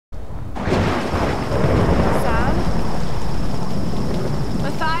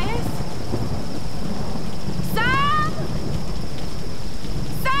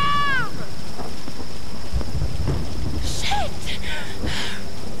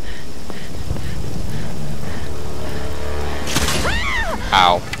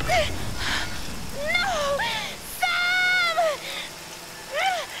Ow. No! Sam!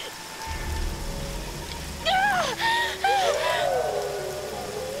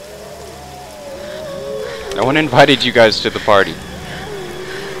 No one invited you guys to the party.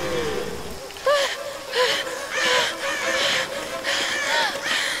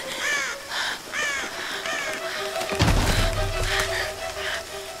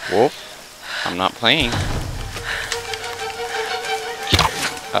 Wolf, I'm not playing.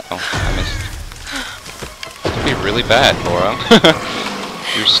 Uh-oh, I missed. This could be really bad, Laura.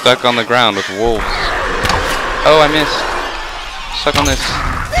 You're stuck on the ground with wolves. Oh, I missed. Stuck on this.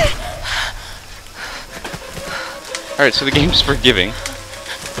 Alright, so the game's forgiving.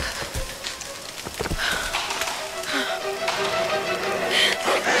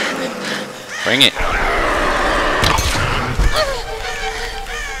 Bring it.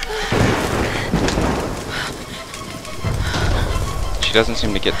 She doesn't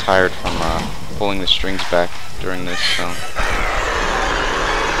seem to get tired from pulling the strings back during this, so...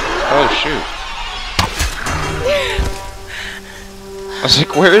 Oh, shoot. I was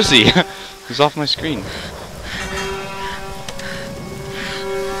like, where is he? He's off my screen.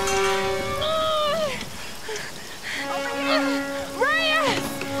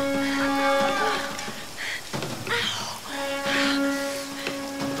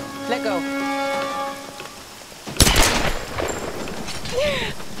 Let go.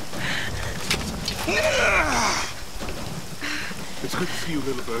 It's good to see you,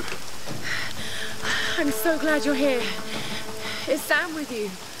 little bird. I'm so glad you're here. Is Sam with you?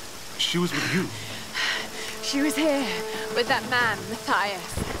 She was with you. She was here with that man,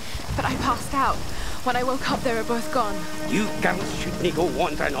 Matthias. But I passed out. When I woke up, they were both gone. You guys should go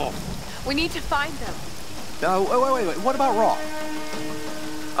wandering off. We need to find them. Oh, wait. What about Raw?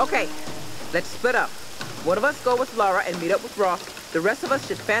 Okay, let's split up. One of us go with Lara and meet up with Ross. The rest of us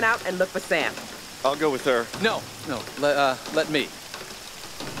should fan out and look for Sam. I'll go with her. No. Let me.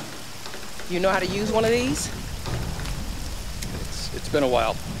 You know how to use one of these? It's been a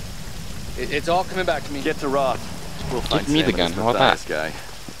while. It's all coming back to me. Get to Roth. We'll find Give me the gun. How about that? Guy.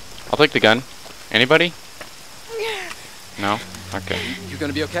 I'll take the gun. Anybody? No? Okay. You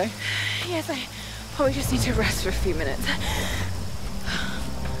gonna be okay? Yes, I probably just need to rest for a few minutes.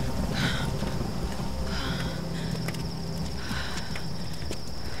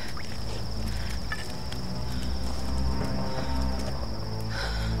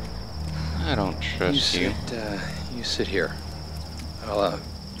 I don't trust you. You sit here. I'll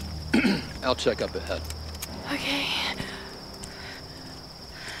I'll check up ahead. Okay.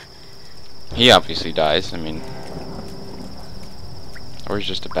 He obviously dies, I mean... Or he's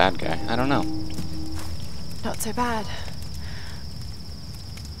just a bad guy. I don't know. Not so bad.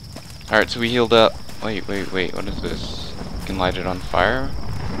 Alright, so we healed up. Wait, what is this? You can light it on fire?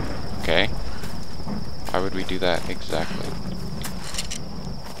 Okay. Why would we do that exactly?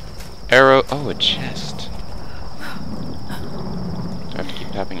 Arrow. Oh, a chest. Do I have to keep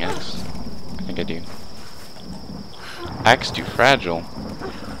tapping X? I think I do. Axe too fragile.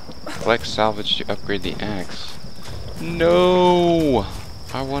 Collect salvage to upgrade the axe. No!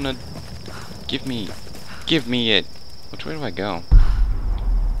 I wanna... Give me it. Which way do I go?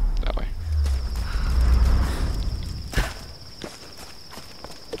 That way.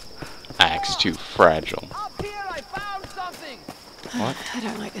 Axe too fragile. Up here, I found something. What? I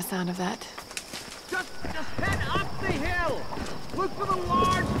don't like the sound of that. Just head up the hill. Look for the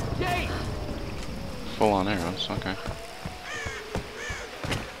large gate. Full on arrows, okay.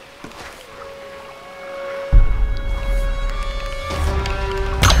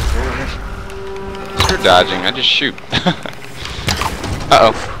 Screw dodging, I just shoot.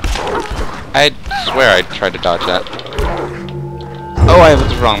 Uh-oh. I swear I tried to dodge that. Oh, I hit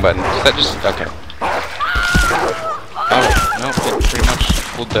the wrong button. Is that just... okay. Oh, no, it pretty much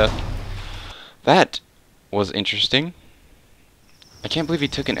full death. That was interesting. I can't believe he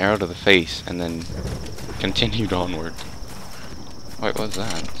took an arrow to the face and then continued onward. Wait, what was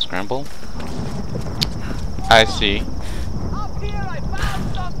that? Scramble? I see. Up here, I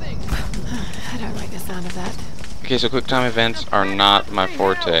found something. I don't like the sound of that. Okay, so quick time events are not my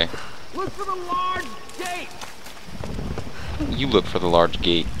forte. Look for the large gate. You look for the large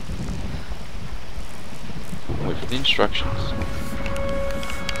gate. Wait for the instructions.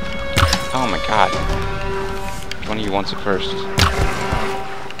 Oh my god. Which one of you wants it first?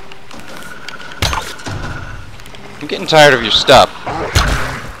 I'm getting tired of your stuff.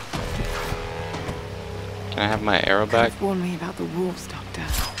 Can I have my arrow back? Warn me about the wolves, Doctor.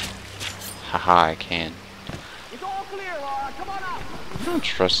 Haha, I can. It's all clear, Laura. Come on up. I don't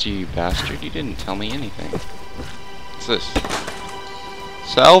trust you, you bastard. You didn't tell me anything. What's this?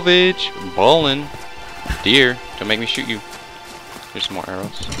 Salvage! Ballin'. Deer, don't make me shoot you. Here's some more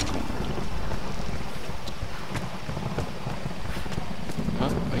arrows. Cool. Oh,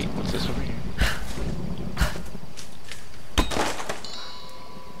 wait, what's this over here?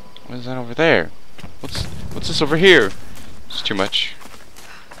 What is that over there? What's this over here? It's too much.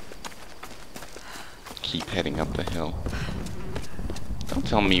 Keep heading up the hill. Don't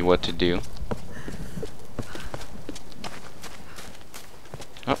tell me what to do.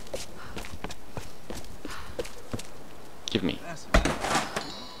 Oh. Give me.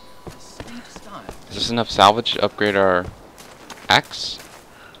 Is this enough salvage to upgrade our axe?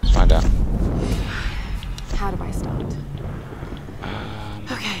 Let's find out. How do I start?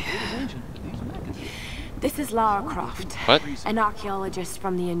 Okay. This is Lara Croft. What? An archaeologist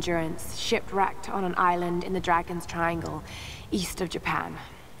from the Endurance, shipwrecked on an island in the Dragon's Triangle, east of Japan.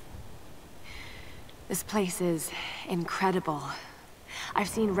 This place is incredible. I've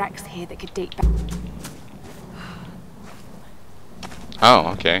seen wrecks here that could date back. Oh,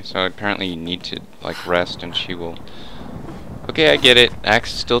 okay. So apparently you need to, like, rest and she will... Okay, I get it.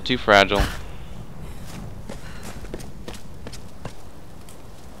 Axe is still too fragile.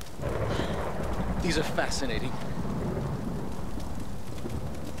 These are fascinating.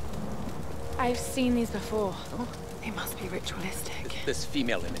 I've seen these before. They must be ritualistic. This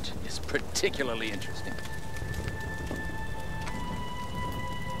female image is particularly interesting.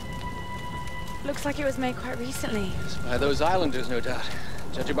 Looks like it was made quite recently. By those islanders, no doubt.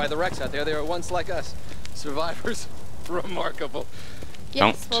 Judging by the wrecks out there, they were once like us. Survivors. Remarkable.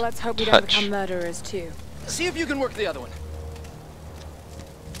 Yes, Don't well, let's hope we don't touch. become murderers too. See if you can work the other one.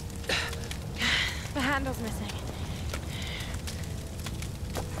 The handle's missing.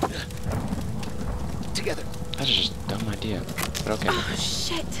 Together. That's just a dumb idea. But okay. Oh,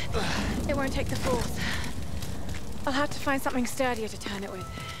 shit. It won't take the force. I'll have to find something sturdier to turn it with.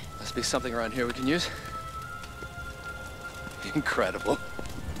 Must be something around here we can use. Incredible.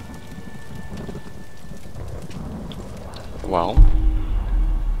 Well.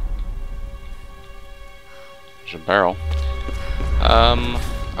 There's a barrel.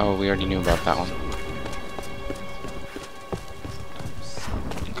 Oh, we already knew about that one.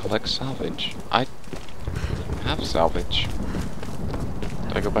 Collect salvage. I have salvage.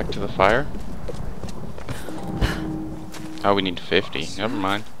 Do I go back to the fire? Oh, we need 50. Never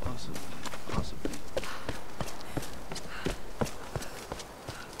mind.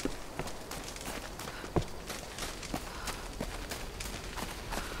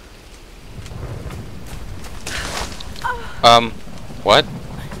 What?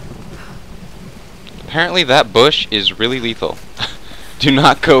 Apparently that bush is really lethal. Do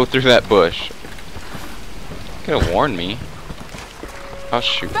not go through that bush. You could have warned me. Oh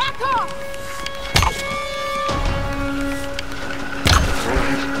shoot. Back off!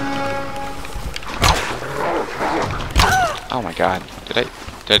 Oh my god. Did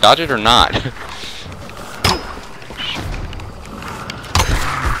I dodge it or not?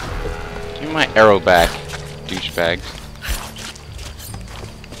 Give me my arrow back, douchebags.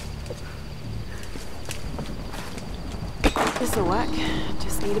 This'll work.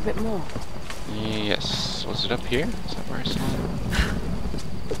 Just need a bit more. Yes. Was it up here? Is that where I saw it?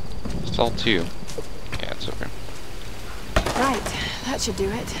 It's all two. Yeah, it's over. Right, that should do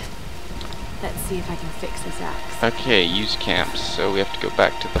it. Let's see if I can fix this axe. Okay, use camps. So we have to go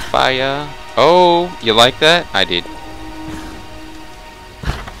back to the fire. Oh, you like that? I did.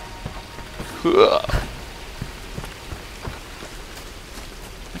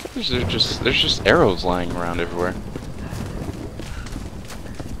 There's just arrows lying around everywhere.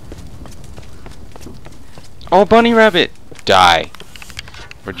 Oh, bunny rabbit! Die.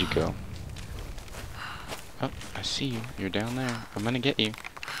 Where'd you go? Oh, I see you. You're down there. I'm gonna get you.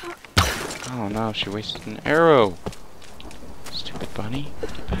 Oh no, she wasted an arrow. Stupid bunny.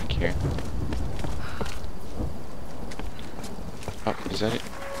 Get back here. Oh, is that it?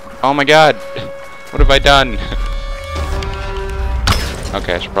 Oh my god! What have I done?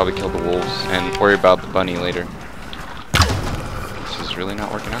 Okay, I should probably kill the wolves and worry about the bunny later. This is really not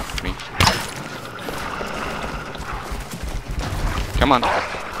working out for me. Come on.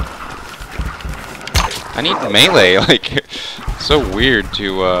 I need melee, like, so weird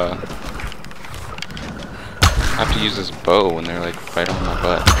to, have to use this bow when they're, like, right on my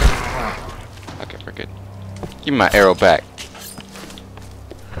butt. Okay, we're good. Give me my arrow back.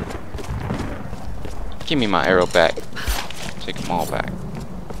 Give me my arrow back. Take them all back.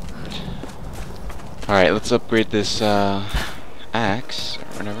 Alright, let's upgrade this, axe, or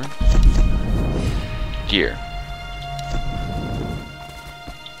whatever. Gear.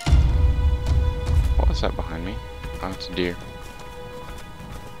 What was that behind me? Oh, it's a deer.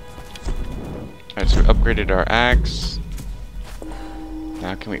 Alright, so we upgraded our axe.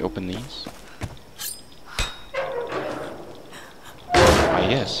 Now can we open these? Ah,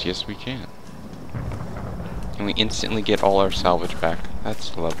 yes we can. And we instantly get all our salvage back.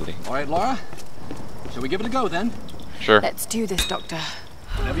 That's lovely. All right, Lara. Shall we give it a go then? Sure. Let's do this, Doctor.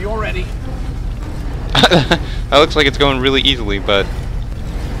 Whenever you're ready. That looks like it's going really easily, but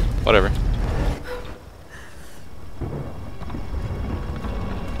whatever.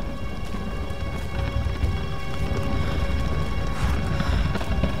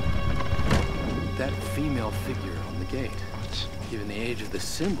 That female figure on the gate. What? Given the age of the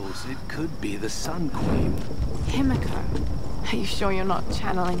symbols, it could be the Sun Queen. Himiko. Are you sure you're not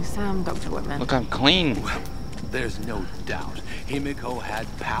channeling Sam, Dr. Whitman? Look, I'm clean. Well, there's no doubt. Himiko had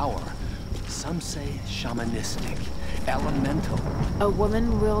power. Some say shamanistic, elemental. A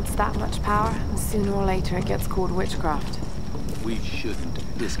woman wields that much power, and sooner or later it gets called witchcraft. We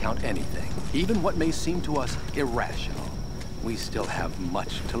shouldn't discount anything, even what may seem to us irrational. We still have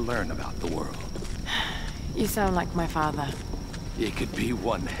much to learn about the world. You sound like my father. It could be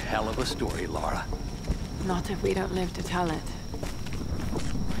one hell of a story, Lara. Not if we don't live to tell it.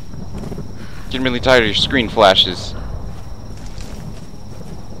 Getting really tired of your screen flashes.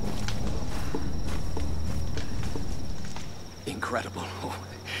 Incredible.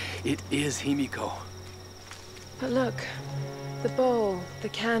 It is Himiko. But look, the bowl, the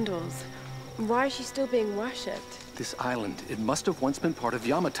candles. Why is she still being worshipped? This island, it must have once been part of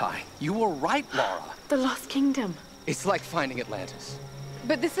Yamatai. You were right, Lara. The Lost Kingdom. It's like finding Atlantis.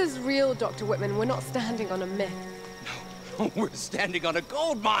 But this is real, Dr. Whitman. We're not standing on a myth. No, we're standing on a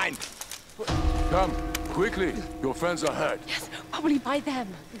gold mine. Come, quickly. Your friends are hurt. Yes, probably by them.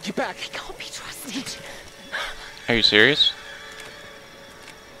 Get back. They can't be trusted. Are you serious?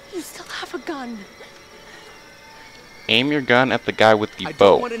 You still have a gun. Aim your gun at the guy with the I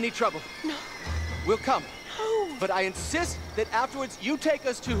bow. don't want any trouble. No. We'll come. No. But I insist that afterwards you take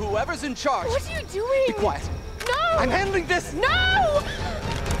us to whoever's in charge. What are you doing? Be quiet. No! I'm handling this. No!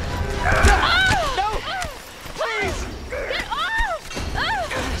 No! Please! Get off!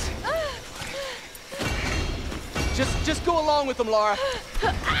 Just go along with them, Lara.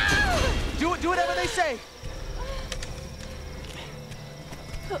 Do whatever they say.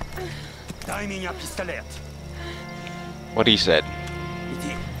 Дай меня пистолет. What he said.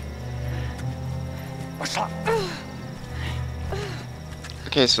 Иди. Пошла.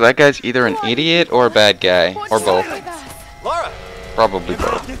 Okay, so that guy's either an idiot or a bad guy, or both. Lara! Probably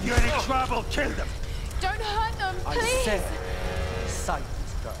both. If you're in trouble, kill them. Don't hurt them, I please! said, silence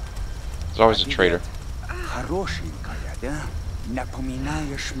her. There's always a traitor. Хорошенькая, да?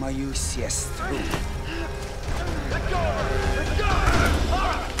 Напоминаешь мою сестру.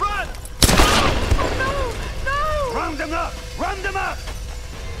 Round them up! Round them up!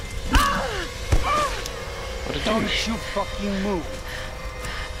 What a Don't douche. you fucking move.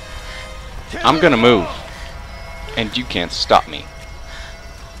 I'm gonna move. And you can't stop me.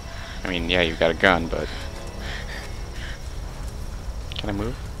 I mean, yeah, you've got a gun, but... Can I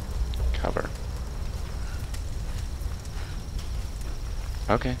move? Cover.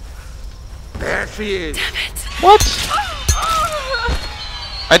 Okay. There she is. What?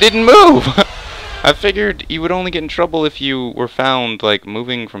 I didn't move! I figured you would only get in trouble if you were found, like,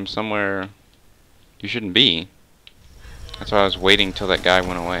 moving from somewhere you shouldn't be. That's why I was waiting till that guy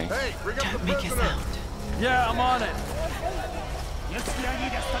went away. Hey, bring up Don't make a sound. Yeah, I'm on it. Если они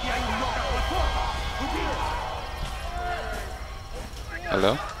доставляют много платформ,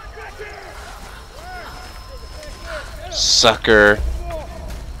 Hello? Sucker.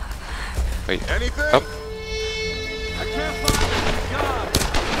 Wait. anything? Oh.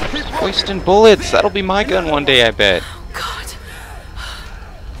 Wasting bullets. That'll be my gun one day, I bet. God.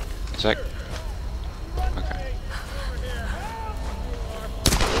 Is that... Okay.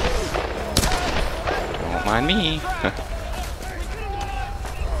 Don't mind me.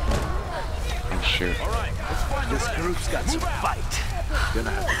 Oh, shoot. This group's got some fight. Gonna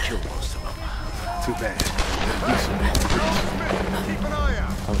have to kill most of them. Too bad. There'll be some more. Keep an eye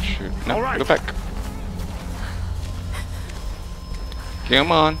out. Oh, shoot. No, go back.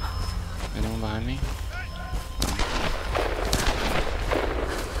 Come on. Anyone behind me?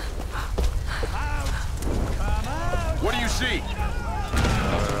 What do you see?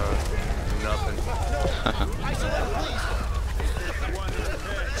 Nothing.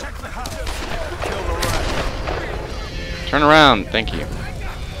 Turn around, thank you.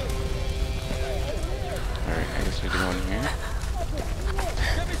 Alright, I guess I do one here.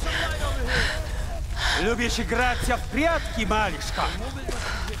 Любишь играться в прятки, малышка?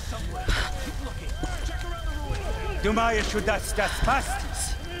 Думаешь, удастся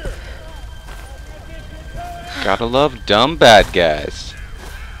спастись? Gotta love dumb bad guys.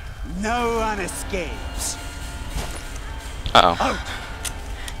 No one escapes. Uh-oh.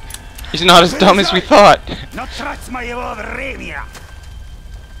 He's not as dumb as we thought. Not trust my Vremia.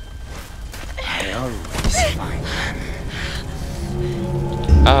 I always find them.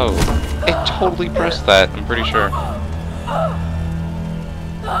 Oh, it totally pressed that, I'm pretty sure.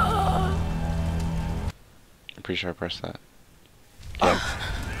 I'm pretty sure I pressed that. Yeah.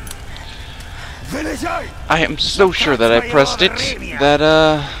 I am so sure that I pressed it that,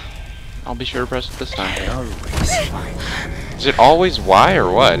 I'll be sure to press it this time. I always find them. Is it always Y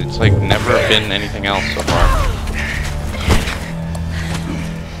or what? It's like never been anything else so far.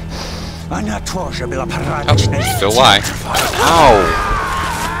 Oh, still Y. Ow!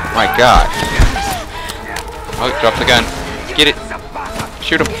 My god. Oh, drop the gun. Get it.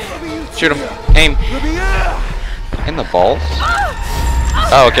 Shoot him. Shoot him. Aim. In the balls?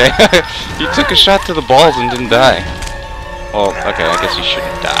 Oh, okay. He took a shot to the balls and didn't die. Well, okay, I guess he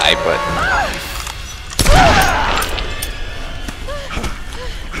shouldn't die, but...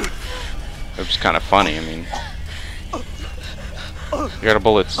 It was kind of funny, I mean... You got a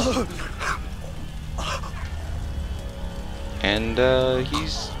bullets. And,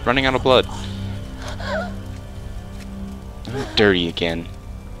 he's running out of blood. Dirty again.